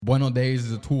Buenos Days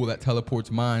is a tool that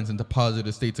teleports minds into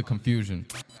positive states of confusion.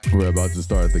 We're about to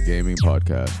start the gaming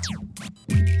podcast.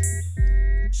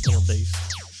 Buenos days.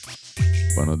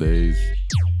 Buenos days.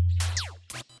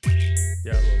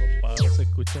 Diablo, los pájaros se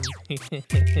escuchan bien.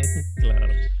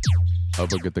 Claro. Ah,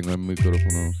 porque tengo el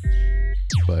micrófono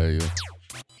para ellos.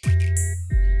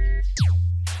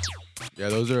 Yeah,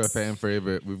 those are a fan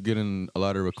favorite. We've gotten a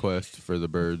lot of requests for the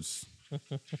birds.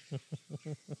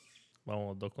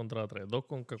 Vamos, 2 contra 3. 2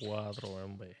 contra 4,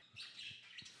 hombre.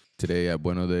 Today at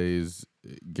Buenos Days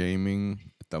Gaming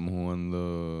estamos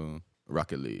jugando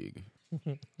Rocket League.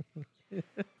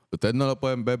 Ustedes no lo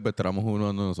pueden ver, pero estamos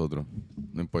jugando nosotros.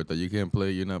 No importa, you can't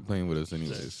play, you're not playing with us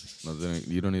anyways.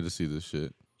 You don't need to see this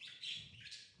shit.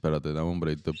 Espérate, dame un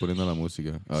break, estoy poniendo la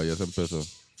música. Ah, ya se empezó.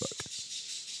 Fuck.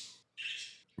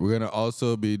 We're gonna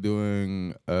also be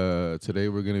doing, today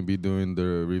we're gonna be doing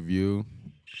the review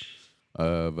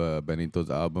of Benito's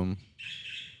album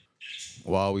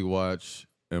while we watch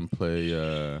and play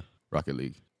Rocket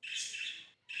League.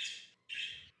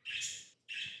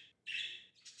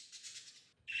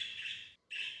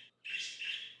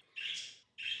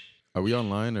 Are we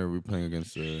online or are we playing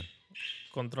against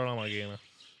Contra la máquina.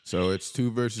 So it's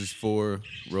 2 versus 4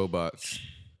 robots.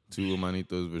 2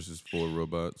 humanitos versus 4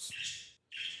 robots.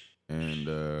 And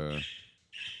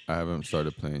I haven't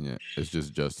started playing yet. It's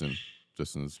just Justin.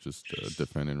 Justin's just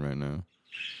defending right now.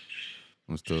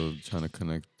 I'm still trying to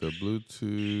connect the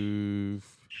Bluetooth.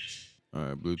 All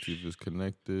right, Bluetooth is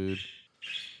connected.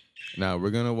 Now we're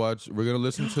gonna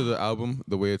listen to the album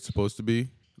the way it's supposed to be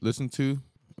listened to,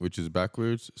 which is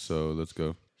backwards. So let's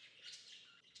go.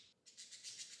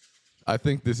 I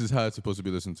think this is how it's supposed to be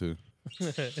listened to.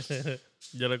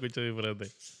 Yo lo escucho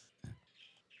diferente.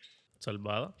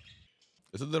 Salvada.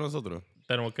 ¿Eso es de nosotros?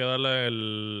 Tenemos que darle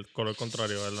el color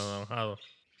contrario, el anaranjado.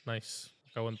 Nice.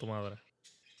 Cago en tu madre.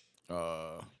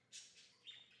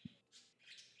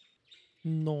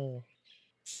 No.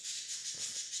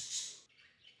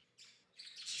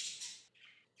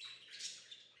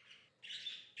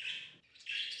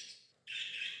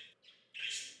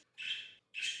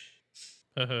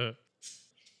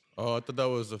 Oh, I thought that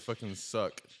was a fucking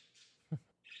suck. All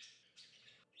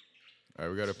right,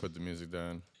 we gotta put the music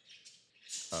down.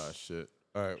 Ah, shit.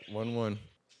 All right, 1-1.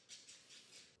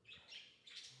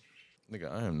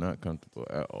 Nigga, I am not comfortable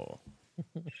at all.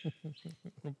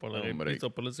 Por el piso,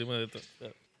 por encima de esto.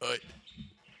 Ay.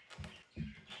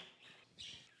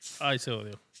 Ay, se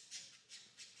odió.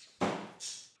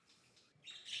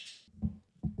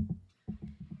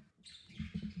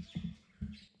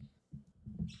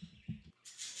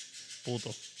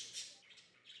 Puto.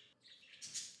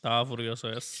 Estaba furioso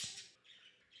eso.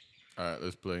 All right,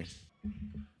 let's play.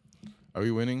 Are we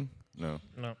winning? No.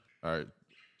 No. All right.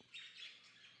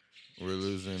 We're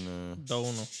losing.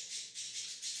 2-1.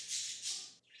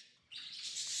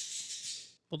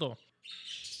 Puto.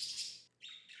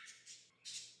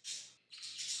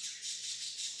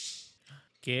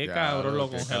 Qué cabrón lo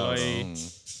congeló ahí.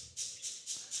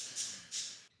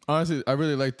 Honestly, I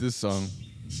really like this song.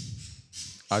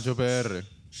 HPR.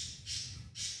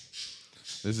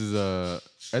 This is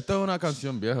esta es una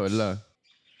canción vieja, ¿verdad?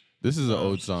 This is an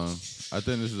old song. I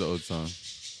think this is an old song.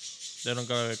 Yo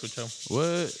nunca lo había escuchado.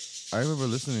 What? I remember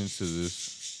listening to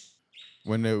this.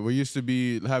 When we used to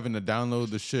be having to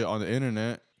download the shit on the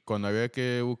internet, cuando había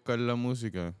que buscar la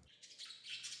música.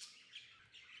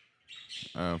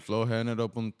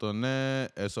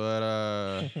 Flowgenero.net, eso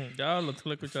era... Diablo, tú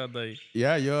lo escuchaste ahí.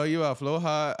 Yeah, yo iba a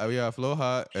Flowhat, había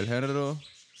Flowhat, el género.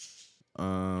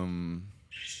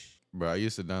 Bro, I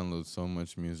used to download so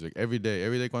much music. Every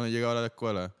day cuando llegaba a la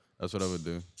escuela, that's what I would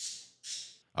do.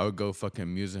 I would go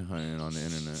fucking music hunting on the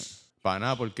internet. Para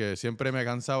nada, porque siempre me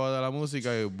cansaba de la música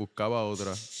y buscaba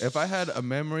otra. If I had a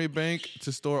memory bank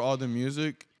to store all the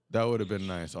music, that would have been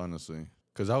nice, honestly.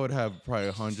 Because I would have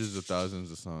probably hundreds of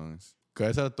thousands of songs.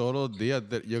 Que todos los días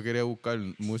yo quería buscar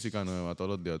música nueva,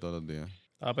 todos los días.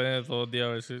 Estaba pendiente todos los días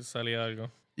a ver si salía algo.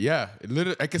 Yeah,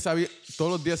 literally, es que sabía,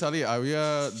 todos los días salía.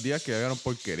 Había días que eran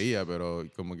porquería, pero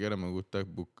como quiera me gusta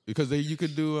buscar. Because you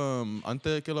could do,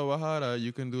 antes de que lo bajara,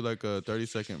 you can do like a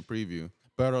 30-second preview.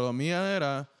 Pero lo mío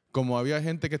era, como había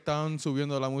gente que estaban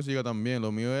subiendo la música también,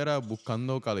 lo mío era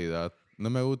buscando calidad. No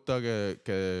me gusta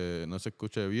que no se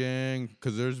escuche bien.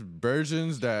 Because there's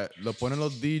versions that lo ponen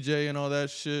los DJ and all that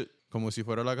shit. Como si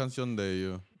fuera la canción de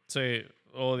ellos. Sí,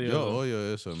 odio. Yo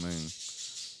odio eso, man.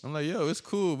 I'm like, yo, it's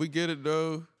cool. We get it,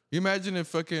 though. You imagine if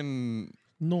fucking...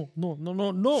 No.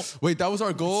 Wait, that was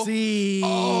our goal? Sí.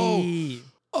 Oh.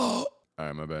 All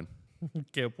right, my bad.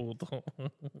 Qué puto.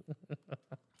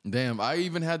 Damn, I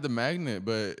even had the magnet,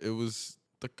 but it was...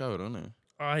 Está cabrón.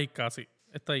 Ay, casi.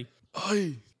 Está ahí.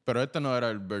 Ay. Pero este no era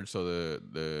el verso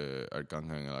de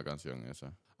Arcángel en la canción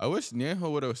esa. I wish Niejo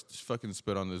would have fucking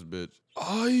spit on this bitch.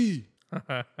 ¡Ay!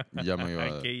 Ya me iba a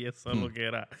dar. Aquí eso es lo que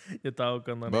era. Yo estaba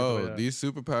buscando Bro, these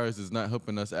superpowers is not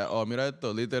helping us at all. Mira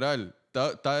esto, literal.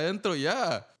 Está adentro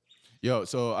ya. Yo,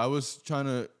 so I was trying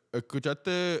to...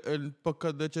 ¿Escuchaste el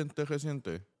podcast de Chente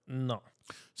reciente? No.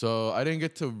 So I didn't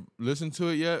get to listen to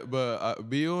it yet, but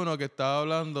vi uno que estaba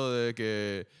hablando de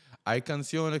que hay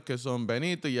canciones que son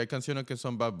Benito y hay canciones que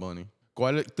son Bad Bunny.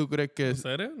 ¿Cuál tú crees que ¿En es?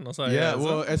 serio? No sabía Yeah, eso.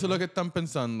 well, eso es lo que están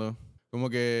pensando. Como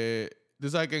que tú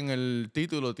sabes que en el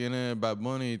título tiene Bad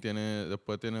Bunny,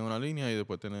 después tiene una línea y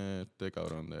después tiene este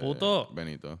cabrón de Puto.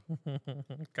 Benito.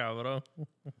 Cabrón.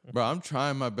 Bro, I'm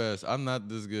trying my best. I'm not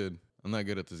this good. I'm not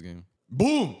good at this game.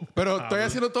 ¡Boom! Pero estoy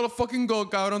haciendo todos los fucking goals,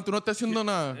 cabrón. Tú no estás haciendo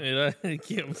nada. Mira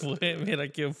quién fue. Mira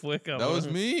quién fue, cabrón. That was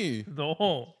me.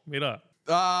 No, mira.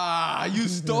 Ah, you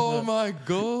stole my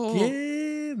goal.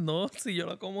 ¿Qué? No, si yo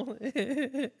la como.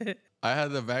 I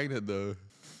had the magnet though.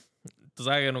 Tú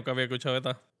sabes que nunca había escuchado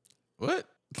esta. What?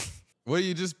 What,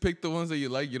 you just pick the ones that you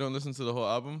like? You don't listen to the whole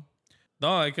album?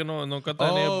 No, es que nunca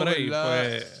tenía el break.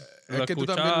 ¿verdad? Pues, Es que tú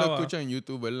también lo escuchas en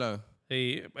YouTube, ¿verdad?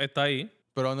 Sí, está ahí.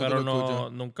 Pero ¿dónde Pero tú lo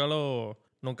escuchas?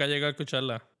 nunca llegué a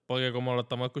escucharla. Porque como lo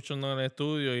estamos escuchando en el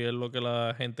estudio y es lo que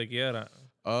la gente quiera.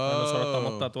 Nosotros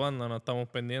estamos tatuando, no estamos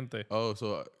pendientes.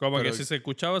 Como que si se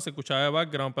escuchaba de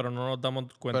background, pero no nos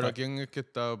damos cuenta. ¿Pero quién es que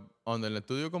está en el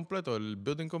estudio completo? ¿El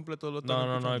building completo lo están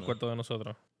escuchando? No, el cuarto de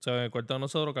nosotros. O sea, en el cuarto de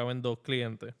nosotros caben 2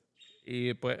 clientes.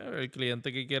 Y pues el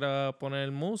cliente que quiera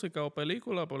poner música o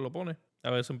película, pues lo pone.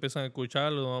 A veces empiezan a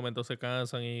escucharlo, de un momento se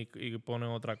cansan y ponen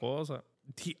otra cosa.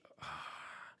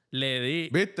 Le di...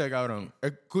 ¿Viste, cabrón?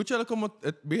 Escúchalo como...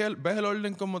 ¿Ves el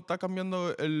orden como está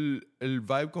cambiando el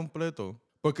vibe completo?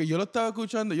 Porque yo lo estaba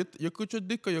escuchando, yo escucho el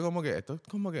disco y yo como que esto es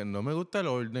como que no me gusta el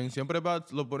orden. Siempre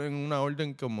lo ponen en una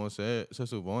orden como se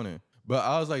supone. But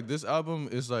I was like, this album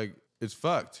is like, it's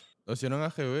fucked. Lo hicieron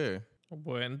AGB.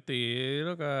 Buen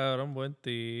tiro, cabrón, buen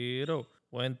tiro.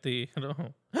 Buen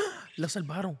tiro. ¡Ah! La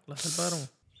salvaron.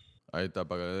 Ahí está,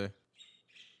 para que le dé.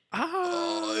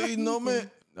 ¡Ah! Ay, no me...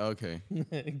 Okay.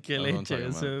 Qué No, leche don't talk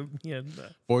esa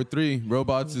mierda. 4-3,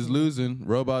 Robots is losing.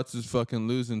 Robots is fucking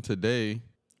losing today.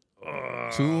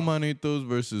 2 manitos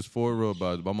versus 4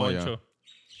 robots. Vamos allá. Poncho.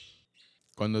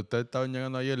 Cuando ustedes estaban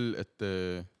llegando ayer,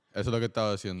 eso es lo que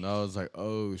estaba haciendo. I was like,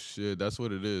 oh shit, that's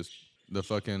what it is. The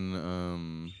fucking,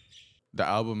 the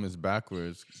album is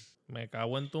backwards. Me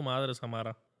cago en tu madre,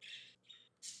 Samara.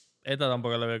 Esta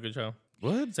tampoco la había escuchado.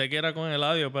 What? Sé que era con el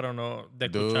audio, pero no de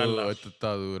escucharla. Dude, esta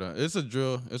está dura. It's a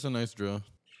drill. It's a nice drill.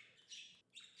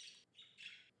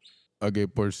 Ok,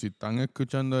 por si están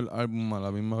escuchando el álbum a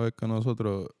la misma vez que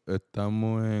nosotros,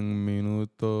 estamos en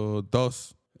minuto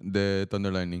 2 de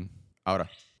Thunder Lightning. Ahora,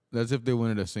 let's see if they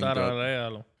wanted to sync up.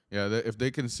 Tararéalo. Yeah, if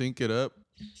they can sync it up,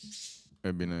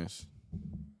 it'd be nice.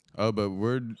 Oh, but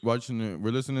we're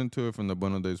listening to it from the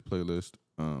Buenos Days playlist.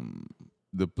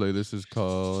 The playlist is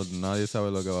called Nadie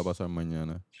sabe lo que va a pasar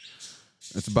mañana.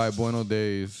 It's by Buenos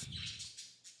Days.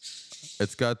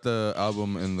 It's got the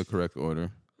album in the correct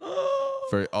order.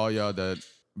 For all y'all that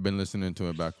been listening to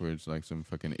it backwards like some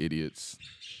fucking idiots.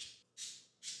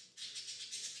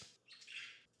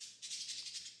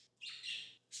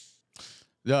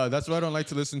 Yeah, that's why I don't like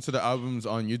to listen to the albums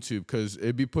on YouTube, because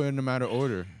it'd be put in a matter of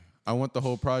order. I want the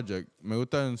whole project. Me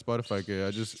gusta en Spotify que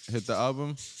I just hit the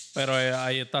album. Pero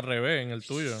ahí está al revés, en el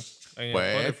tuyo. En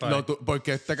Pues, Spotify.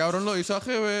 porque este cabrón lo hizo a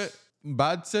GB.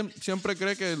 Bad siempre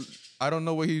cree que I don't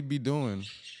know what he'd be doing.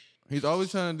 He's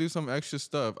always trying to do some extra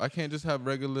stuff. I can't just have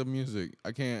regular music.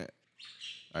 I can't.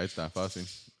 Ahí está, fácil.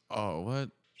 Oh, what?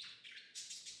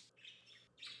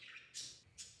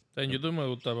 En YouTube me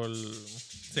gusta,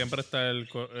 siempre está el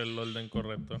orden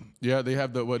correcto. Yeah, they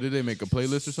have what did they make, a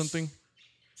playlist or something?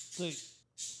 Sí.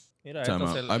 Mira, Time esto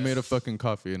out. es el... I made a fucking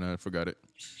coffee and I forgot it.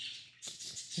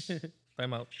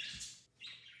 Time out.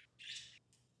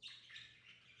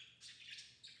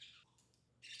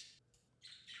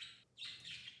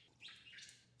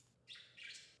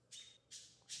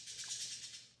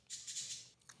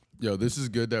 Yo, this is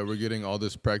good that we're getting all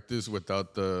this practice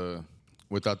without the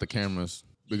cameras,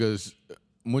 because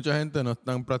mucha gente no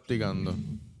están practicando.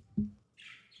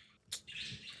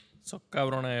 Esos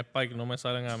cabrones de Spike no me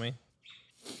salen a mí.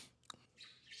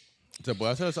 Se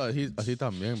puede hacer así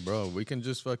también, bro. We can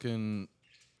just fucking...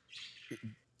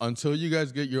 Until you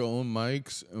guys get your own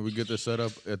mics and we get the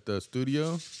setup at the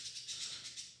studio,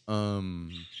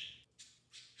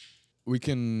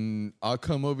 I'll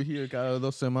come over here cada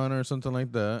 2 semanas or something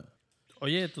like that.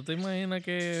 Oye, ¿tú te imaginas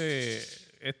que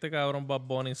este cabrón Bad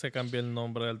Bunny se cambió el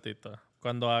nombre de artista?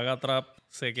 cuando haga trap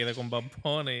se quede con Bad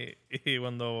Bunny y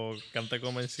cuando cante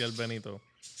comercial Benito.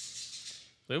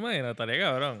 ¿Tú imaginas? Estaría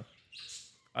cabrón.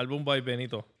 Álbum by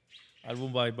Benito.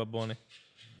 Álbum by Bad Bunny.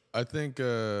 I think,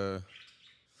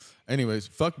 anyways,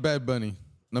 fuck Bad Bunny.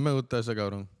 No me gusta ese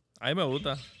cabrón. A mí me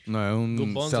gusta. No, es un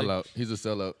Good Bonzi. sellout. He's a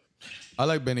sellout. I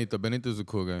like Benito. Benito is a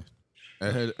cool guy.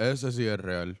 Ese sí es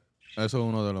real. Eso es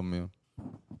uno de los míos.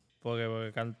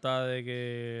 Porque canta de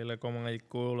que le coman el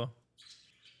culo.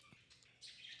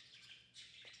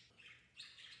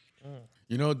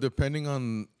 You know, depending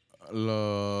on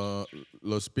los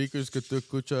speakers que tú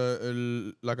escuchas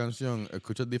la canción,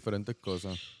 escuchas diferentes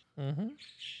cosas. Ujú.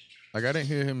 Like, I didn't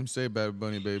hear him say Bad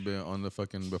Bunny Baby on the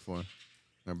fucking before.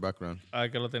 In the background. Ah,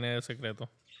 que lo tenía de secreto.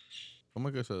 ¿Cómo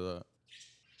es que se da?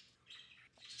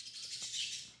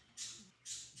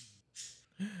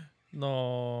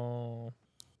 No.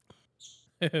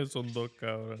 Son dos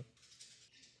cabros.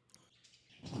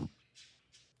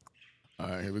 All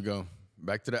right, here we go.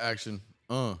 Back to the action.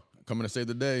 Coming to save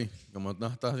the day. Como no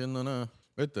estás haciendo nada.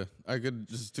 Viste,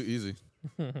 this is too easy.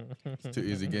 It's too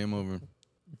easy. Game over.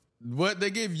 What?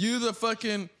 They gave you the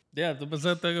fucking... Ya, tú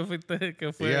pensaste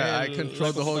que fue Yeah, I la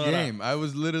controlled the whole computadora. game. I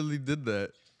literally did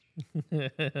that.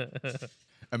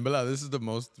 And Bella, this is the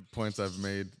most points I've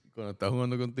made cuando estás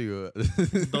jugando contigo.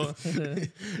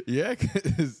 Yeah,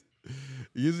 because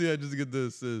usually I just get the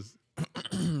assist.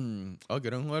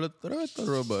 ¿Quieren jugar otra vez estos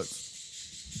robots?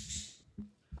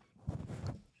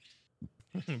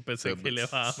 Pensé que le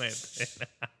iba a meter.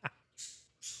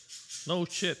 No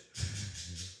shit.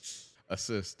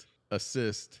 Assist.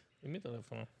 ¿Y mi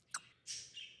teléfono?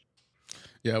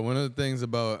 Yeah, one of the things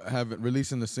about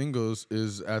releasing the singles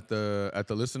is at the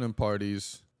listening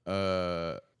parties.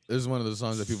 This is one of the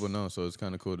songs that people know, so it's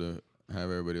kind of cool to have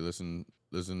everybody listen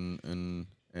and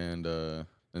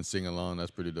sing along. That's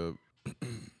pretty dope.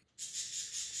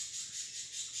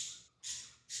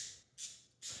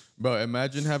 Bro,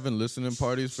 imagine having listening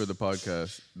parties for the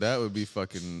podcast. That would be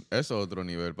fucking... Eso otro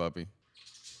nivel, papi.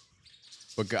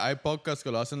 Porque hay podcasts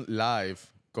que lo hacen live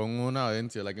con una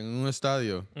audiencia, like en un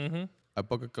estadio. Ujú. Hay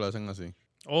podcasts que lo hacen así.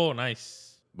 Oh,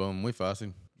 nice. Boom, muy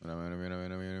fácil.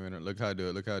 Mira. Look how I do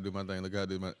it. Look how I do my thing.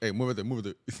 Hey, muévete.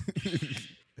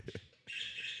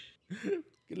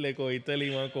 Le cogiste el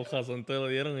imán con jazón, te lo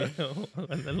dieron y yo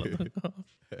lo tocó.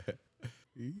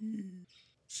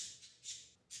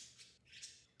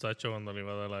 Chacho, cuando le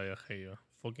iba a dar la viaje yo.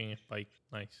 Fucking Spike.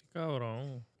 Nice.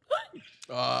 Cabrón.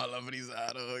 La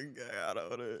frisaron.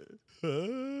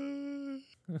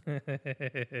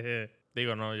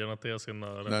 Digo, no, yo no estoy haciendo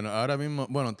ahora. No, ahora mismo...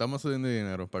 Bueno, estamos subiendo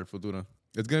dinero para el futuro.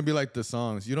 It's gonna be like the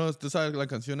songs. You know, tú sabes las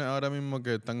canciones ahora mismo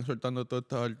que están soltando todos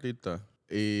estos artistas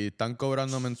y están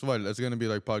cobrando mensual. It's gonna be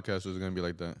like podcasts. It's gonna be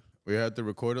like that. We have to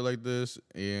record it like this.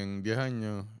 Y en 10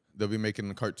 años, they'll be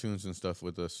making cartoons and stuff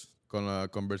with us. Con las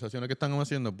conversaciones que estamos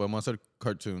haciendo, podemos hacer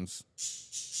cartoons.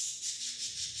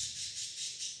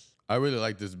 I really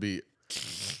like this beat.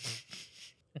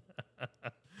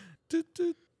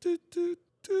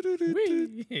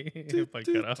 Uy, pa'l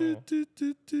carajo.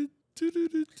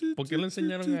 ¿Por qué le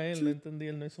enseñaron a él? No entendí,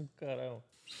 él no hizo un carajo.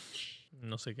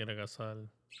 No se quiere casar.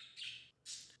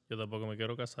 Yo tampoco me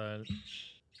quiero casar.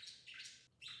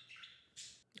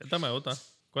 Esta me gusta.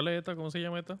 ¿Cuál es esta? ¿Cómo se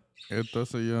llama esta? Esto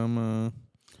se llama...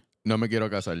 No me quiero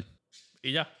casar.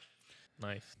 Y ya.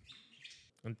 Nice.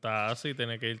 Está así,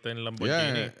 tiene que irte en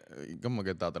Lamborghini. Yeah, como que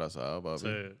está atrasado, papi.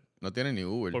 Sí. No tiene ni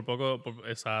Uber. Por poco,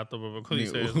 exacto, por poco Ni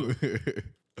dice eso.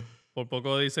 Uber. Por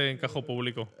poco dice en cajo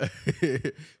público.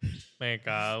 Me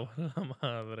cago en la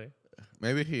madre.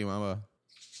 Maybe he, mama.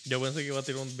 Yo pensé que iba a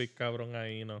tirar un big cabrón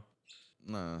ahí, ¿no?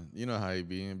 Nah, you know how he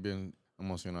be. Bien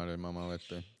emocional el mamá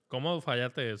este. ¿Cómo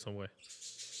fallaste eso, güey?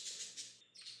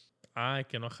 Ah, es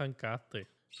que no arrancaste.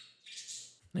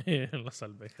 Lo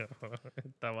salvé, cabrón.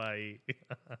 Estaba ahí.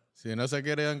 Si no se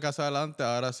querían casar antes,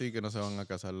 ahora sí que no se van a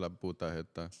casar las putas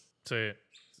estas. Sí.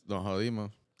 Nos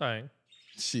jodimos. Está bien.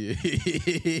 Sí.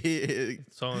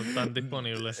 Están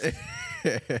disponibles.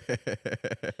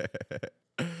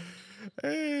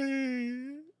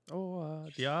 Oh,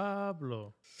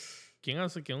 diablo. ¿Quién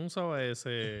usaba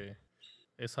esa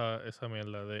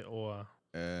mierda de OA?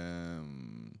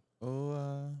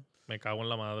 Me cago en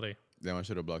la madre. Damn, I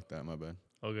should have blocked that, my bad.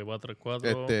 Ok,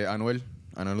 434. Anuel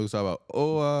usaba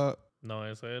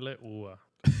No, SL, UA.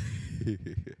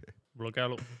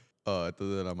 Bloquealo.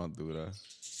 esto es de la más dura.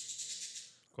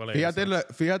 ¿Cuál es esa?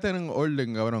 Fíjate en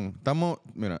orden, cabrón.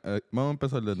 Mira, vamos a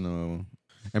empezar de nuevo.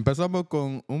 Empezamos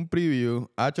con un preview,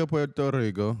 H Puerto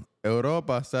Rico,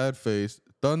 Europa, Sad Face,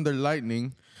 Thunder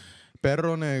Lightning,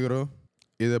 Perro Negro,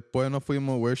 y después nos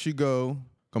fuimos Where She Go,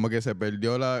 como que se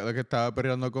perdió la que estaba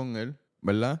peleando con él,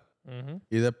 ¿verdad?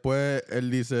 Y después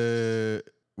él dice,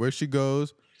 where she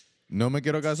goes, no me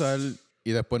quiero casar.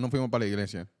 Y después nos fuimos para la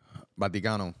iglesia.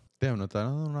 Vaticano. Damn, nos están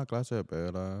dando una clase de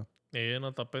pera. Ella no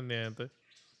está pendiente.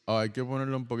 Oh, hay que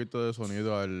ponerle un poquito de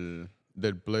sonido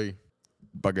del play.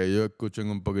 Para que ellos escuchen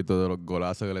un poquito de los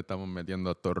golazos que le estamos metiendo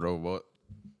a estos robots.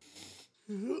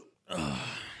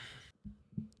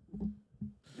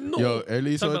 No. Yo, él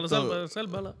hizo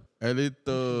Sálvala. Él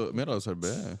hizo... Mira, lo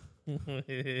salvé.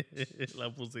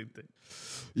 La pusiste.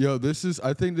 Yo,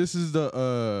 I think this is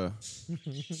the...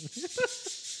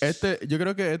 yo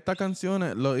creo que esta canción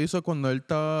lo hizo cuando él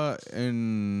estaba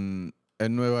en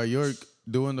Nueva York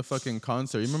doing the fucking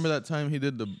concert. You remember that time he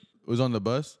was on the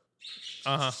bus?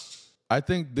 Ajá. I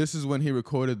think this is when he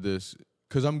recorded this.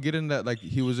 Because I'm getting that like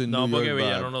he was in New York. No, porque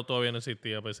Villano todavía no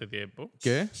existía para ese tiempo.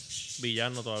 ¿Qué?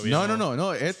 Villano todavía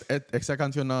No. Esa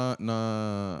canción no,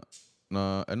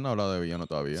 él no ha hablado de Villano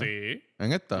todavía. Sí.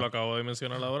 ¿En esta? Lo acabo de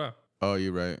mencionar ahora. Oh,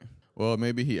 you're right. Well,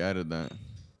 maybe he added that.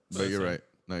 But you're right.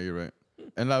 No, you're right.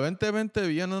 En la 2020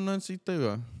 Villano no existe,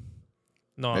 ¿va?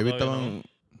 No, Maybe no.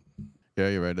 Yeah,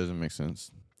 you're right. Doesn't make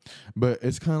sense. But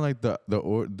it's kind of like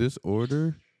this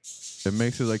order. It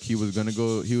makes it like he was gonna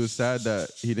go. He was sad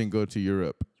that he didn't go to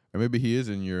Europe, or maybe he is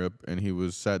in Europe and he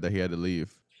was sad that he had to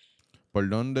leave. ¿Por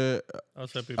dónde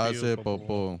hace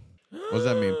popó? What does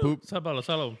that mean? Poop.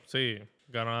 Sálvalo. Sí,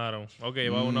 ganaron. Ok,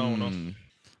 va 1-1.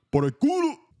 Por el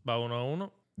culo. Va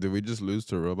 1-1. Did we just lose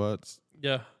to robots?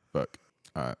 Yeah. Fuck.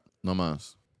 All right. No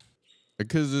más.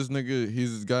 Because this nigga,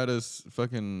 he's got us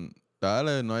fucking.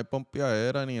 Dale, no hay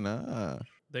pompeadera ni nada.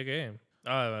 ¿De qué?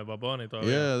 Ah, Bad Bunny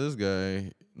todavía. Yeah, this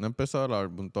guy. No ha empezado el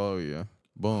álbum todavía.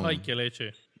 Boom. Ay, qué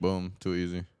leche. Boom. Too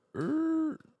easy.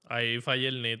 Ahí fallé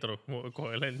el nitro.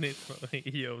 Cogerle el nitro.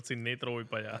 Y yo sin nitro voy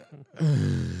para allá.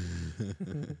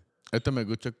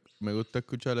 Me gusta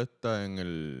escuchar esta en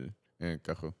el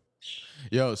cajo.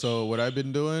 Yo, so what I've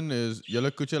been doing is, yo lo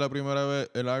escuché la primera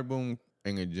vez el álbum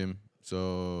en el gym.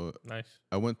 So Nice.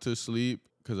 I went to sleep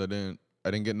because I didn't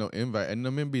get no invite. Él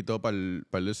no me invitó para el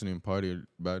listening party,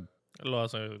 bad. Lo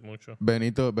hace mucho.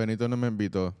 Benito no me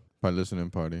invitó para el listening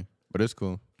party, but it's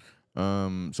cool.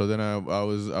 So then I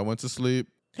went to sleep.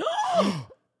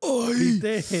 Ay,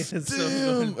 damn.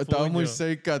 Estaba muy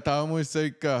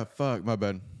cerca. Fuck, my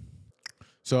bad.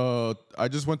 So I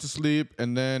just went to sleep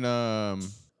and then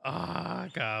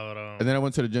cabrón. and then I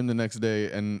went to the gym the next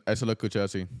day and eso lo escuché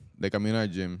así, de camino al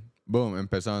gym. Boom,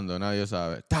 empezando, nadie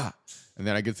sabe. Ta. And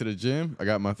then I get to the gym, I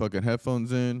got my fucking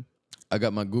headphones in. I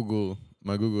got my Google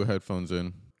headphones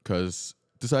in. Because,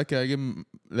 ¿tú sabes que a alguien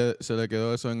se le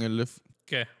quedó eso en el lift?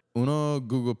 ¿Qué? Unos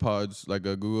Google Pods, like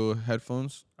a Google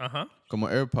headphones. Ajá. Como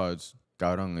AirPods.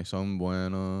 Cabrón, y son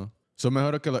buenos. Son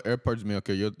mejores que los AirPods míos,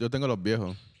 que yo tengo los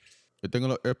viejos. Yo tengo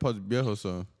los AirPods viejos,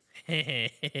 so.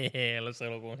 Se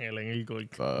lo congela en el gol.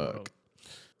 Fuck.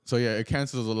 So yeah, it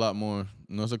cancels a lot more.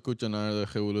 No se escucha nada de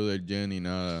revolú del gen ni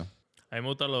nada. A mí me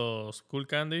gustan los Cool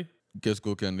Candy. ¿Qué es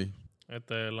Cool Candy?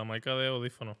 La marca de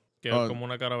audífonos. Que es como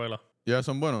una carabela. Yeah,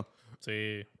 son buenos.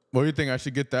 Sí. What do you think? I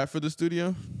should get that for the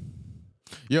studio?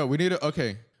 Yo, we need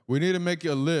to make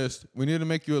you a list. We need to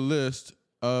make you a list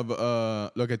of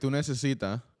lo que tú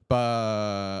necesitas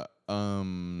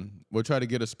we'll try to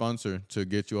get a sponsor to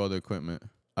get you all the equipment.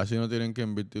 Así no tienen que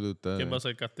invertir ustedes. ¿Quién va a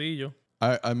ser Castillo?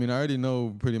 I mean, I already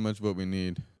know pretty much what we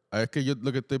need. Es que yo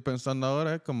lo que estoy pensando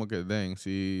ahora es como que, dang,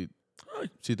 si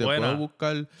te puedo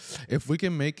buscar, if we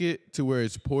can make it to where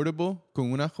it's portable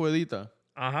con una ruedita.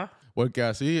 Ajá. Porque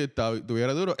así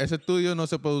tuviera duro. Ese estudio no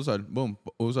se puede usar. Boom,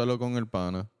 úsalo con el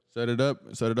pana. Set it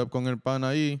up con el pana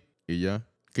ahí y ya.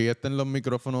 Que ya estén los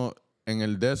micrófonos en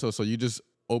el de eso. So you just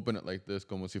open it like this,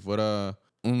 como si fuera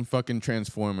un fucking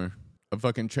transformer. A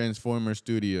fucking transformer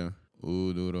studio.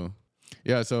 Duro.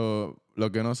 Yeah, so, lo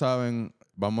que no saben,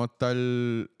 vamos a estar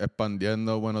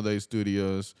expandiendo one of these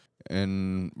studios.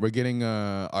 And we're getting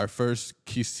our first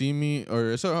Kissimmee,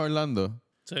 or eso es Orlando.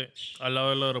 Sí, al lado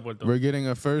del aeropuerto. We're getting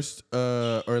a first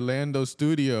Orlando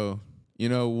studio. You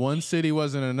know, one city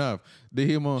wasn't enough.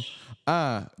 Dijimos,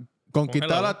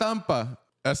 conquistar la Tampa,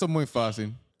 eso es muy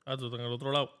fácil. Tú estás en el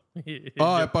otro lado. Es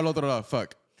para el otro lado,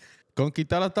 fuck.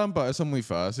 Conquistar la Tampa, eso es muy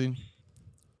fácil.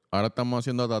 Ahora estamos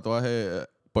haciendo tatuajes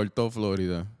por toda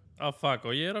Florida. Fuck.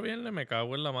 Oye, era viernes, me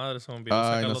cago en la madre. Se me olvidó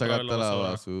Ay, no sacarlo sacaste la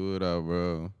basura,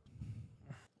 bro.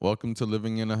 Welcome to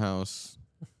living in a house.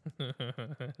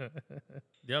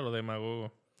 Diablo,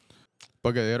 demagogo.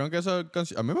 Porque dijeron que esa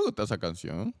canción... A mí me gusta esa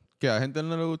canción. ¿Que a gente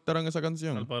no le gustaron esa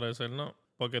canción? Al parecer no.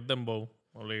 Porque es dembow.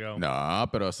 Obligado. No,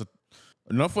 pero eso...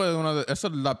 No fue una de... Esa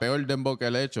es la peor dembow que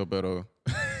él ha hecho, pero...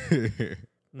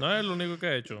 No es el único que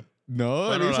he hecho. No,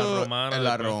 Bueno, él la hizo romana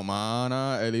la después.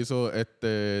 romana, él hizo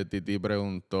Titi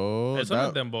preguntó. Eso no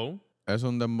es dembow. Es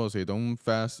un dembowcito, un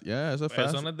fast. Yeah, it's a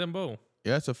fast. Eso no es dembow.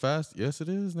 Yeah, it's a fast. Yes, it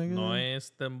is, nigga. No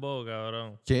es dembow,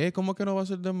 cabrón. ¿Qué? ¿Cómo que no va a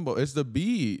ser dembow? It's the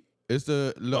beat. It's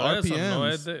the Por eso,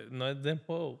 RPMs. no es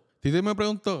dembow. Titi me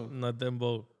preguntó. No es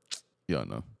dembow. Yo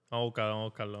no. Vamos a buscarlo, vamos a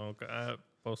buscarlo. Vamos a buscar.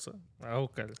 Pausa. Vamos a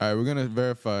buscarlo. All right, we're gonna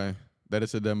verify that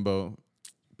it's a dembow.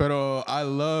 Pero I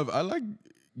like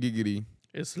giggity.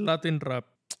 Es Latin rap.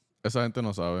 Esa gente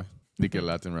no sabe de que es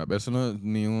Latin rap. Eso no es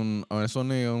ni una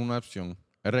opción.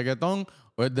 ¿Es reggaetón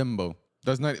o es dembow?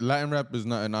 Latin rap is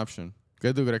not an option.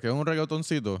 ¿Qué tú crees? ¿Que es un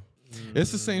reggaetoncito?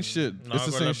 It's the same shit. No It's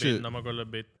the same shit. No me acuerdo el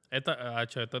beat. Esta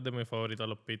es de mis favoritos,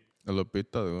 los beats. Los pits,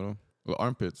 duro. Los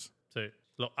armpits. Sí.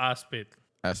 Los ass beats.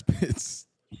 Ass pits.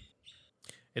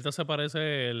 Esta se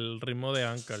parece el ritmo de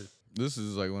Ankle. This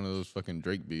is like one of those fucking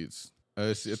Drake beats.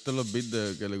 Este es los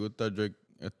beats que le gusta a Drake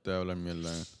hablar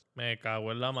mierda. Me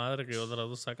cago en la madre que yo trato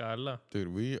de sacarla. Dude,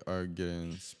 we are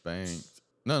getting spanked.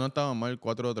 No estaba mal,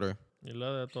 4-3. Y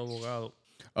la de tu abogado.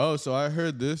 Oh, so I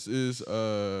heard this is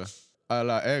a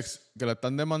la ex que la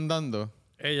están demandando.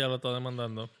 Ella lo está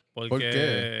demandando. ¿Por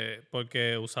qué?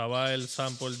 Porque usaba el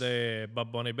sample de Bad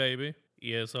Bunny Baby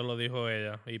y eso lo dijo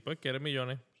ella. Y pues quiere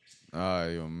millones.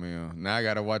 Ay, Dios mío. Nah, I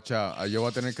gotta watch out. Yo voy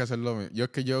a tener que hacerlo. Yo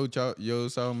he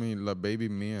usado la baby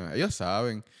mía. Ellos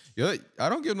saben. I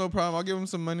don't give no problem. I'll give them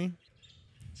some money.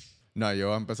 No, yo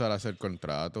voy a empezar a hacer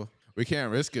contratos. We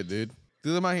can't risk it, dude.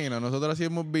 ¿Tú te imaginas? Nosotros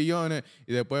hacíamos billones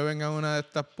y después venga una de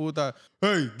estas putas.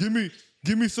 Hey,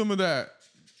 give me some of that.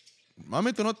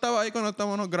 Mami, ¿tú no estabas ahí cuando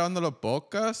estábamos grabando los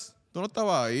podcasts? ¿Tú no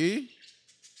estabas ahí?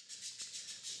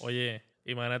 Oye,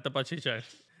 imagínate para chichar.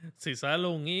 Si sale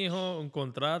un hijo, un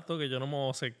contrato que yo no me voy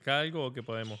a hacer cargo o que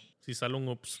podemos. Si sale un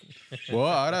ups. Well,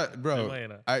 ahora, bro, ¿Te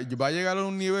imaginas? va a llegar a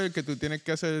un nivel que tú tienes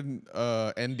que hacer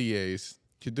NDAs.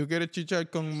 Si tú quieres chichar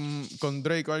con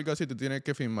Drake o algo así, tú tienes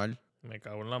que firmar. Me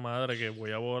cago en la madre que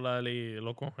voy a volar y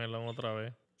lo congelan otra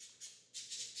vez.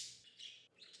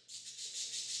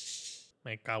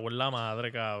 Me cago en la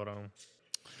madre, cabrón.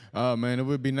 Oh, man, it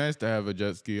would be nice to have a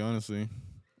jet ski, honestly.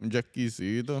 Un jet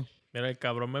skicito. Mira, el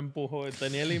cabrón me empujó.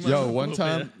 Tenía el imán.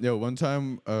 One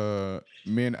time,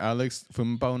 me and Alex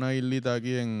fuimos para una islita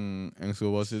aquí en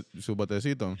su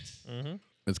botecito.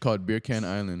 It's called Beer Can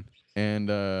Island. And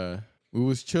we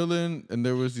was chilling, and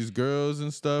there was these girls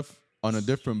and stuff on a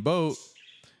different boat.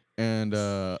 And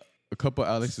a couple of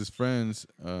Alex's friends,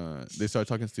 they started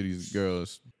talking to these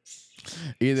girls.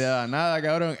 Y de la nada,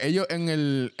 cabrón, ellos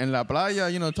en la playa,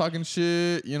 talking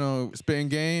shit, spitting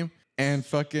game. And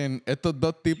fucking estos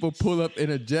dos tipos pull up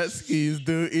in a jet skis,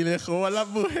 dude, y le jodan las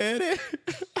mujeres.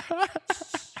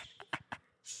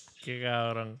 Qué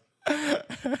cabrón.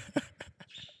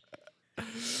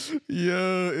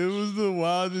 Yo, it was the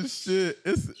wildest shit.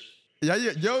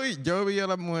 Yo vi a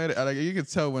las mujeres, like, you can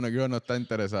tell when a girl no está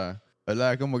interesada.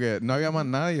 ¿Verdad? Como que no había más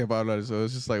nadie para hablar, so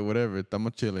it's just like, whatever,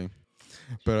 estamos chilling.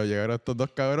 Pero llegaron estos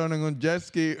dos cabrones en un jet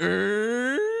ski.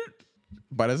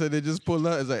 Parece they just pulled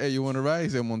up. It's like, hey, you want to ride? Y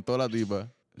se montó la tipa.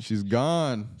 She's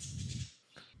gone.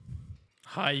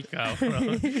 Ay,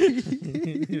 cabrón.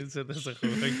 Se te sacó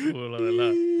el culo,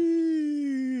 ¿verdad?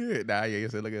 Nah, yo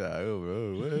sé lo que hago,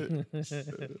 bro. What?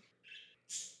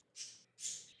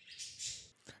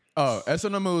 Oh, eso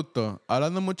no me gustó.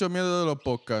 Hablando mucho miedo de los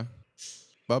podcasts.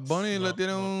 Bad Bunny le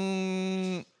tiene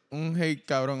un hate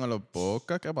cabrón a los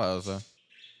podcasts. ¿Qué pasa?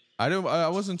 I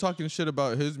wasn't talking shit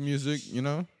about his music,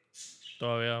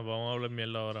 Todavía, vamos a hablar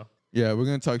mierda ahora. Yeah, we're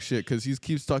going to talk shit because he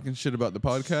keeps talking shit about the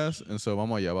podcast. And so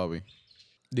vamos allá, papi.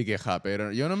 De que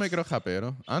japero. Yo no me creo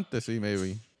japero. Antes sí,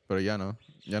 maybe. Pero ya no.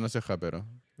 Ya no soy japero.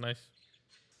 Nice.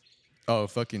 Oh,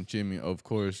 fucking Jimmy, of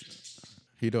course.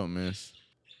 He don't miss.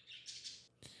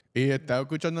 ¿Y estás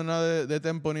escuchando nada de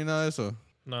Tempo ni nada de eso?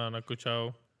 No he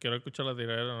escuchado. Quiero escuchar la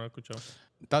tiradera, no he escuchado.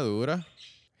 Está dura.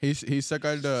 He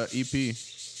sacado the EP.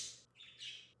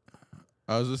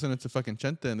 I was listening to fucking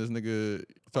Chente and this nigga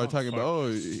started talking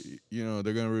about,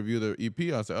 they're going to review the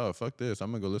EP. I was like, oh, fuck this.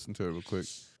 I'm going to go listen to it real quick.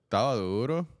 Estaba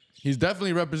duro. He's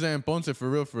definitely representing Ponce for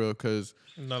real, because...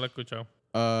 No lo he escuchado.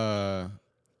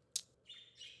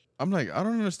 I'm like, I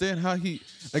don't understand how he...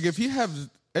 Like, if he has...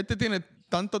 Este tiene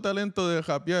tanto talento de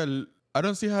rapear, I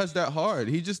don't see how it's that hard.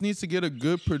 He just needs to get a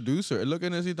good producer. Él lo que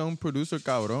necesita un producer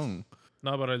cabrón.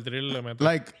 No, pero el drill le mete.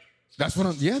 Like... That's what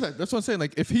I'm saying.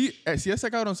 Like, si ese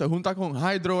cabrón se junta con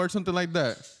Hydro or something like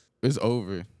that, it's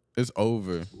over. It's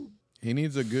over. He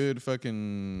needs a good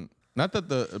fucking... Not that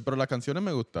pero las canciones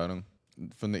me gustaron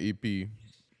from the EP.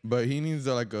 But he needs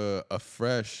a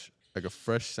fresh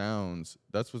sounds.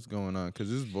 That's what's going on. Because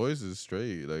his voice is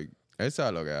straight. Like, él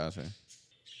sabe lo que hace.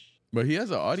 But he has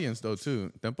an audience though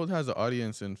too. Temple has an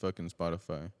audience in fucking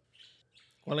Spotify.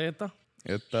 ¿Cuál es esta?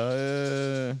 Esta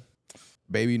es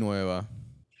Baby Nueva.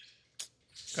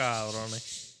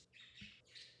 Cabrones.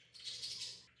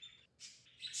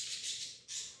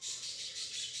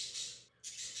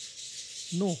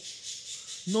 No.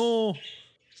 No.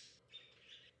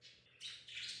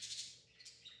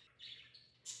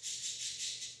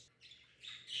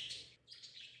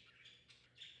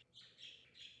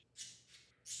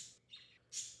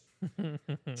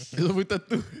 Eso fuiste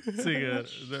tú. Sí,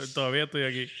 que todavía estoy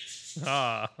aquí.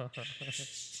 Ah.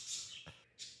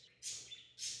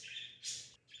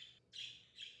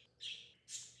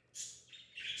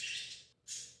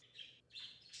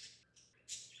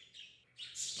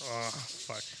 Ah,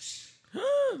 fuck.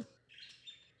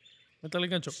 Métale el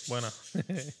gancho. Buena.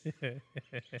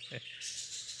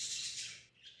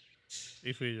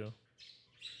 Y fui yo.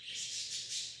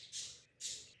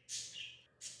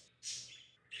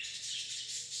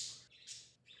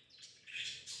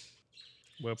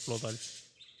 Voy a explotar.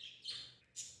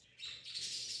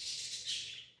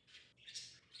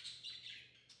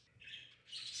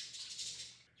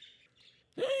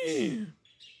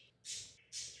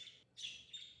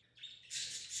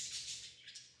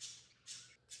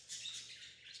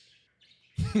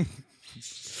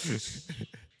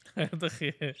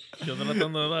 Yo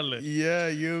tratando de darle. Yeah,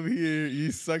 you over here,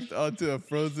 you sucked onto a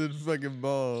frozen fucking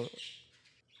ball.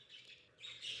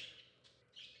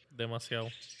 Demasiado.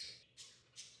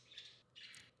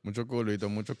 Mucho culito,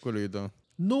 mucho culito.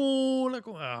 No,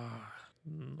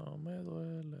 no me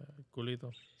duele el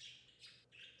culito.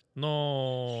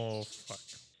 No, fuck.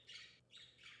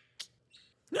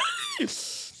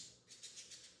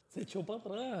 Se echó para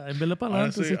atrás. En vez de para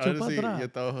adelante, se echó para Yo atrás.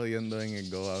 estaba jodiendo en el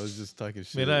go. I was just talking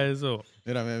shit. Mira eso.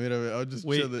 Mira, I was just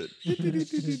Wait.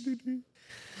 chilling.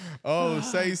 Oh,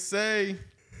 say.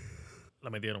 La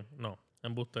metieron. No,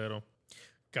 embustero.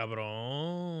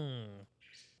 Cabrón.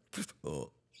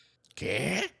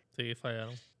 ¿Qué? Sí,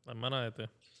 fallaron. La hermana de este.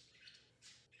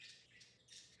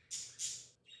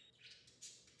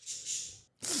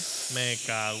 Me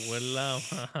cago en la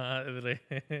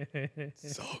madre.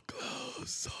 So close,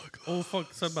 so close. Oh,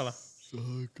 fuck, sálvala. So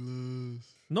close.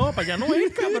 No, para allá no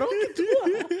es, cabrón.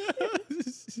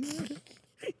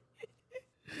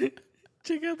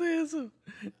 Chécate eso.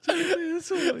 Chécate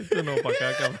eso. Esto no, para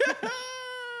acá, cabrón.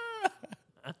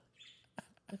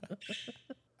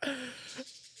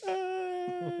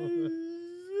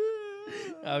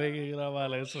 Había que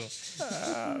grabar eso.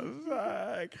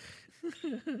 Fuck.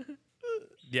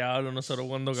 Diablo, nosotros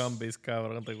jugando Gambis,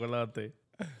 cabrón. ¿Te acuerdas?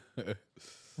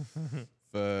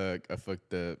 Fuck, I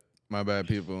fucked up. My bad,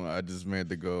 people. I just made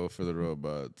the goal for the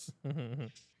robots.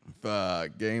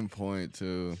 Fuck, game point,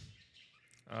 too.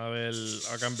 A ver,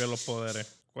 a cambiar los poderes.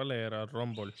 ¿Cuál era?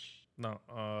 Rumble. No,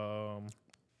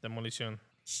 demolición.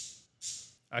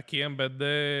 Aquí en vez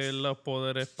de los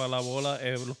poderes para la bola,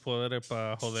 es los poderes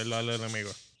para joderle al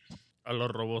enemigo. A los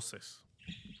roboses.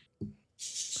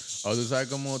 Oh, ¿tú sabes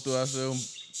cómo tú haces un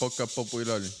podcast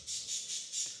popular?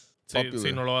 Sí, Popular.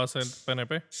 si no lo hace el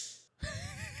PNP.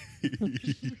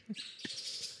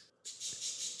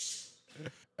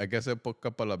 Hay que hacer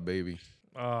podcast para las baby.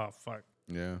 Ah, fuck.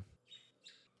 Yeah.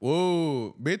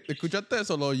 ¿Viste? ¿Escuchaste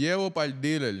eso? Lo llevo para el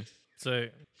dealer. Sí.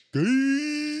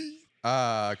 ¿Qué?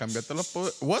 Ah, cambiaste los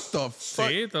poderes. What the fuck?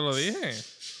 Sí, te lo dije.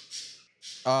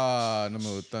 Ah, no me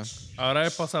gusta. Ahora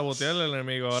es para sabotear al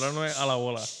enemigo. Ahora no es a la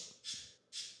bola.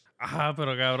 Ajá,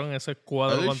 pero cabrón, ese es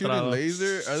cuadro Are they contra shooting dos.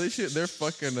 laser? Are they shit? They're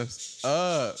fucking us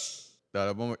up.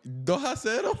 Dale, vamos.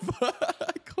 2-0.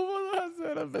 ¿Cómo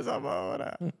 2-0? Empezamos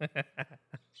ahora.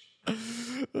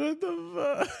 What the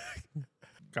fuck?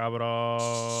 Cabrón.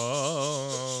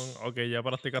 Ok, ya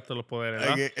practicaste los poderes,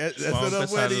 ¿verdad? Okay, eso Vamos a no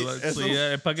empezar. puede. Eso, Sí,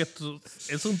 es para que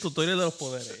es un tutorial de los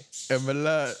poderes. en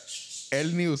verdad,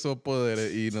 él ni usó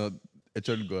poderes y nos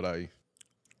echó el gol ahí.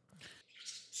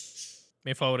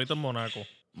 Mi favorito es Monaco.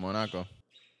 Monaco.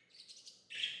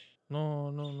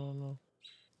 No.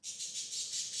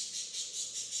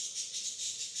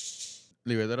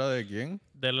 ¿Libetera de quién?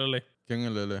 De Lele. ¿Quién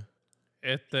es Lele?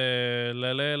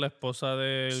 Lele es la esposa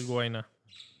del Guayna.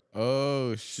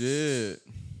 Oh, shit.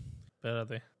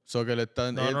 Espérate. So que le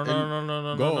están...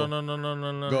 No. Go.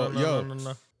 Yo.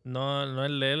 No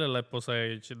es Lele la esposa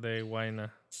de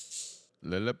Guayna.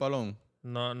 Lele Palón.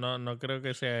 No creo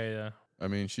que sea ella. I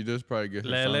mean, she just probably get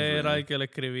her songs Lele era written. el que le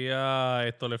escribía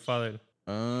esto le Fader.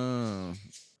 Ah.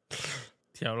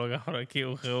 Diablo, cabrón, aquí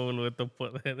un boludo estos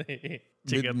poderes.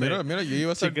 Mira, yo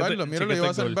iba a salvarlo. Mira, lo iba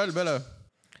a salvar, vela.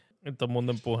 Todo el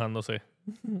mundo empujándose.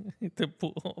 Te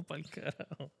empujó para el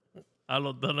carajo. A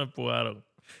los dos nos empujaron.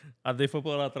 A ti fue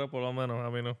por atrás, por lo menos. A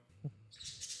mí no.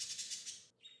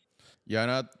 Ya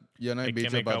no hay Es que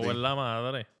bicho me para cago ti. en la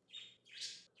madre.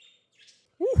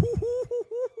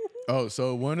 Oh,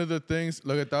 so one of the things,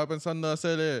 lo que estaba pensando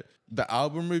hacer es the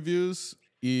album reviews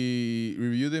y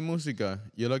review de música.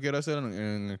 Yo lo quiero hacer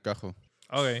en el carro.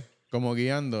 Ok, Como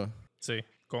guiando. sí,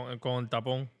 con el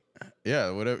tapón.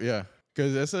 Yeah, whatever, yeah.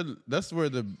 Because that's where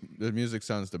the music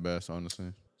sounds the best,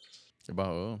 honestly.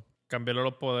 About, Cambiarle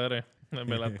los poderes. En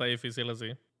verdad está difícil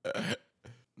así.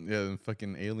 yeah, them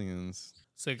fucking aliens.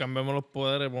 Si cambiamos los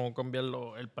poderes, vamos a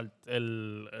cambiarlo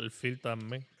el feel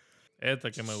también.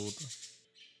 Este que me gusta.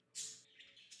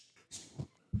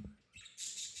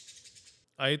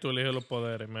 Ahí tú eliges los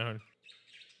poderes, mejor.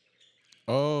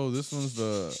 Oh, this one's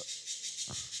the...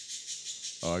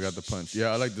 Oh, I got the punch.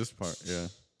 Yeah, I like this part, yeah.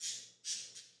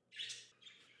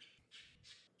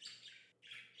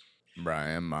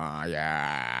 Brian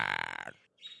Maya.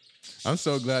 I'm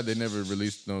so glad they never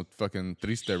released no fucking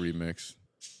Triste remix.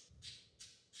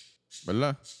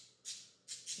 ¿Verdad?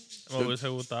 Me hubiese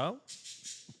gustado.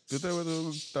 ¿Tú te hubiese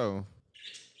gustado?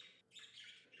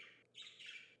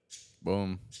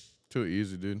 Boom. Too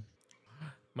easy, dude.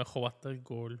 Me jodaste el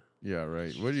gol. Yeah,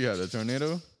 right. What do you have, the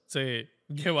tornado? Sí,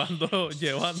 llevándolo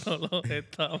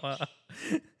estaba.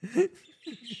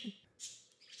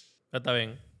 Está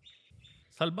bien.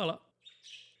 Sálvala.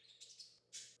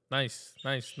 Nice.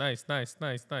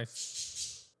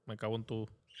 Me cago en tu.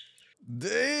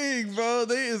 Dang, bro.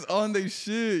 They is on their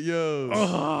shit, yo.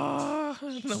 Oh,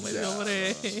 no me dio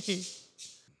break.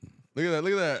 Look at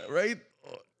that, right?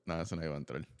 Oh, nah, eso no iba a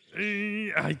entrar.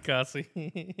 Ay, casi.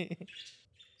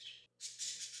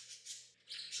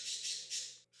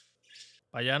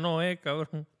 Para allá no es,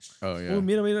 cabrón. Oh, yeah. Uy,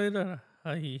 mira.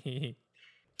 Ay.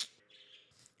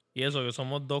 Y eso, que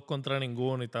somos 2 contra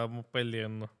ninguno y estamos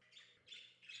perdiendo.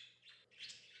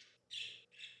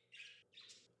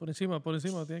 Por encima,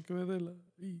 tienes que meterla.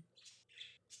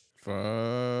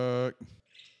 Fuck.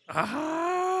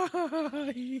 ¡Ay!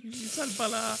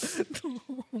 ¡Sálvala!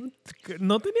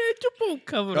 No tenía hecho punk,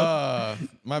 cabrón.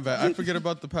 My bad. I forget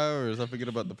about the powers.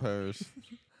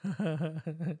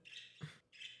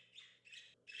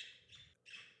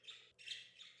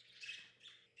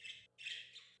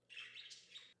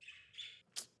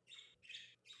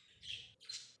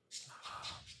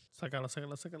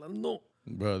 Sácala. No.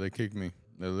 Bro, they kicked me.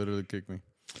 They literally kicked me.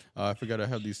 I forgot I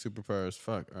have these superpowers.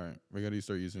 Fuck. All right. We gotta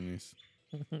start using these.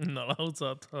 No la he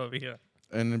usado todavía.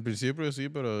 En el principio sí,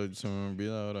 pero se me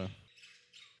olvida ahora.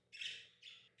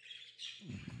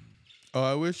 Oh,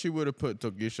 I wish she would have put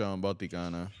Tokisha on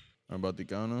Baticana. Or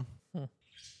Baticano.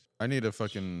 I need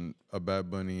a Bad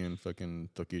Bunny and fucking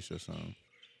Tokisha song.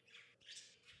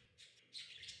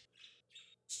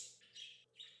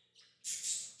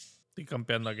 Estoy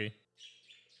campeando aquí.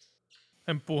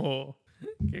 Empujo.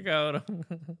 Qué cabrón.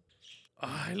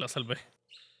 Ay, la salvé.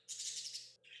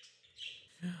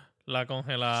 La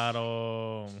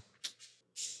congelaron.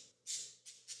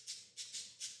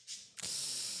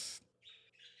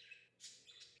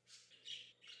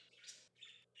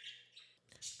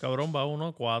 Cabrón, va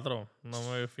 1-4. No me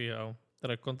había fijado.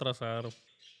 3-0.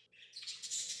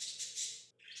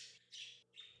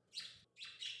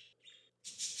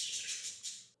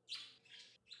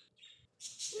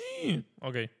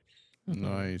 Ok.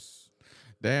 Nice.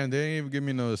 Damn, they didn't even give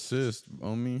me no assist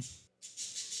on me.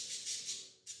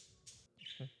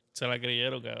 Se la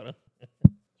creyeron, cabrón.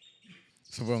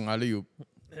 Eso fue un alley-oop.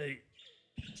 Hey.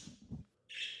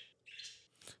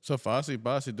 Eso es fácil.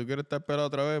 Si tú quieres estar pelado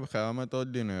otra vez, dame todo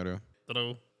el dinero.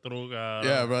 True, cabrón.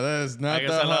 Yeah, bro, that is not Hay que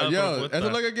that hacer la hard. Yo, propuesta. eso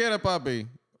es lo que quieres, papi.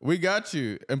 We got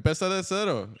you. Empieza de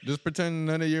cero. Just pretend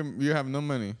none of you have no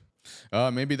money.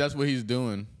 Maybe that's what he's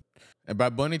doing.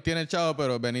 Bad Bunny tiene chavo,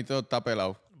 pero Benito está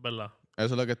pelado. ¿Verdad?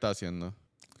 Eso es lo que está haciendo.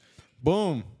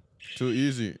 Boom. Too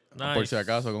easy. Nice. Por si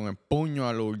acaso, con el puño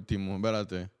al último.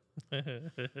 Espérate.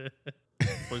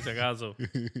 Por si acaso.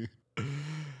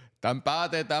 Está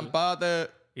empate.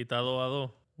 Y está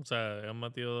 2-2. O sea, han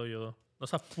metido 2 y 2. No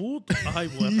seas puto. Ay,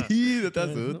 buena. No te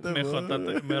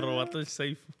asustes, Me robaste el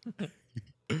safe.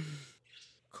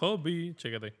 Kobe.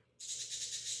 Chécate.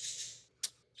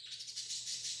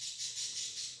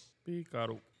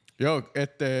 Pícaro. Yo,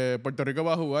 Puerto Rico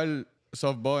va a jugar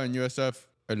softball en USF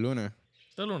el lunes.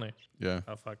 ¿Este lunes? Yeah.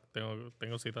 Ah, fuck.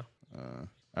 Tengo cita.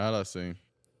 Ahora sí.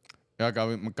 Ya,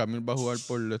 Camil va a jugar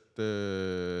por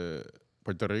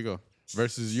Puerto Rico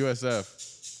versus USF.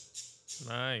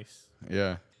 Nice.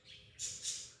 Yeah.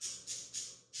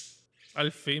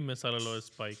 Al fin me sale lo de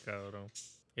Spike, cabrón.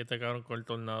 Y este cabrón con el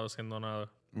tornado haciendo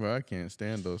nada. Well, I can't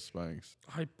stand those spikes.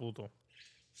 Ay, puto.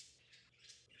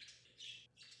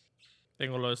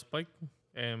 Tengo lo de Spike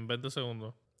en 20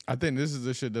 segundos. I think this is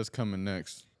the shit that's coming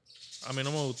next. A mí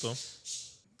no me gustó.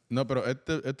 No, pero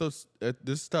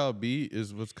this style beat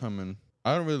is what's coming.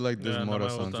 I don't really like this Yeah, Mora no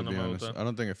me song, gusta, to no be me honest. gusta. I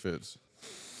don't think it fits.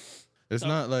 It's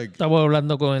not like... Estamos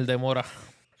hablando con el de Mora.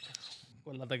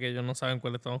 Acuérdate que ellos no saben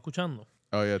cuál estamos escuchando.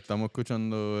 Oh, yeah, estamos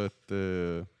escuchando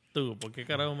Tú, ¿por qué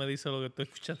carajo me dices lo que estoy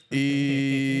escuchando?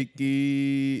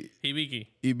 Ibiki.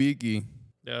 Ibiki.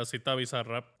 Ya, así está Visa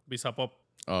Rap, Visa Pop.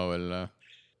 Oh, ¿verdad?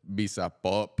 Visa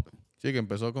Pop. Sí, que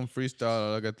empezó con freestyle,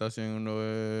 ahora que está haciendo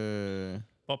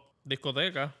Pop,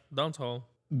 discoteca, dancehall.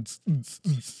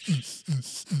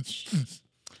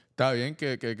 Está bien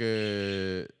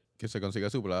que se consiga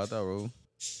su plata, bro.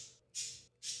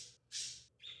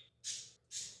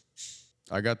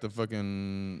 I got the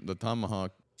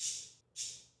tomahawk.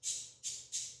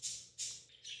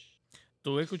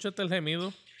 ¿Tú escuchaste el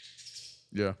gemido?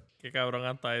 Yeah. Qué cabrón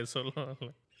hasta eso.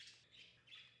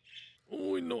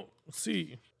 Uy, no.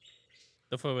 Sí.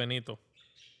 Este fue Benito.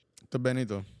 The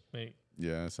Benito. Sí.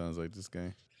 Yeah, it sounds like this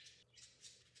guy.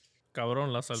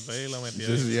 Cabrón, la salvé y la metí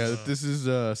This, ahí. yeah, this is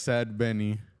Sad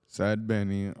Benny. Sad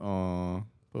Benny. Oh,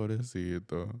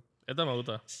 pobrecito. Esta me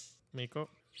gusta. Mico.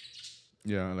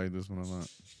 Yeah, I like this one a lot.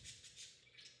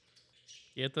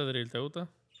 ¿Y este drill te gusta?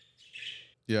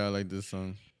 Yeah, I like this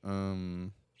song.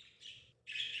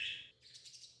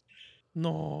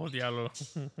 No, diablo.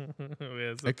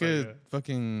 Es que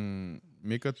fucking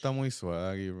Mika está muy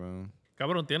swaggy, bro.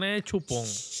 Cabrón, tiene chupón.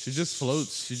 She just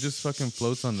floats. She just fucking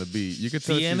floats on the beat. You can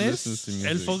tell she listens to Tienes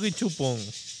music. el fucking chupón.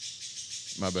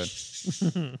 My bad.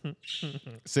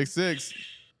 6'6".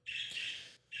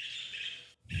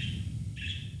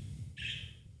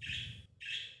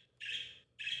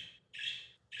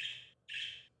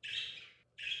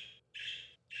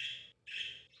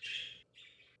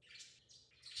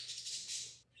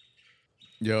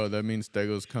 Yo, that means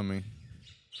Tego's coming.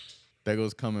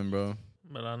 Tego's coming, bro.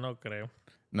 ¿Verdad? No creo.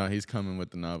 No, he's coming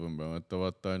with an album, bro.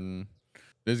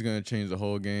 This is gonna change the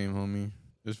whole game, homie.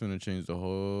 This is gonna change the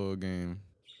whole game.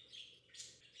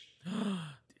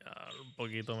 Ya, un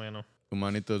poquito menos.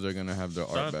 Humanitos are gonna have their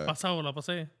art back. Pasado, la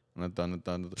pasé. No está.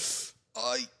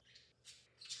 Ay.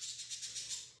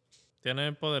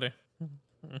 Tiene poderes.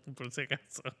 Por si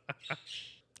acaso.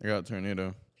 I got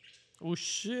Tornado. Oh,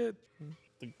 shit.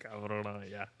 Estoy cabrona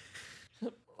ya.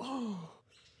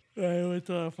 Ay,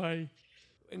 esto da fai.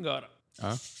 Venga ahora.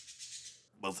 ¿Ah?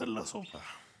 Va a hacer la sopa.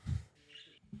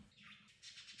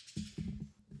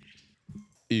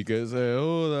 Y que se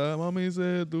joda, mami,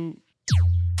 sé tú.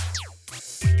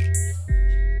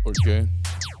 ¿Por qué?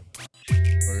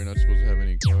 Are you not supposed to have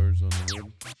any cars on the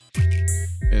road?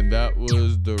 And that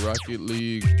was the Rocket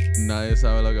League Nadie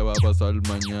sabe lo que va a pasar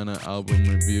mañana album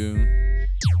review.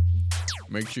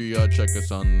 Make sure y'all check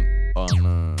us on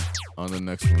the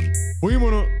next one.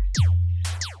 Fuímonos.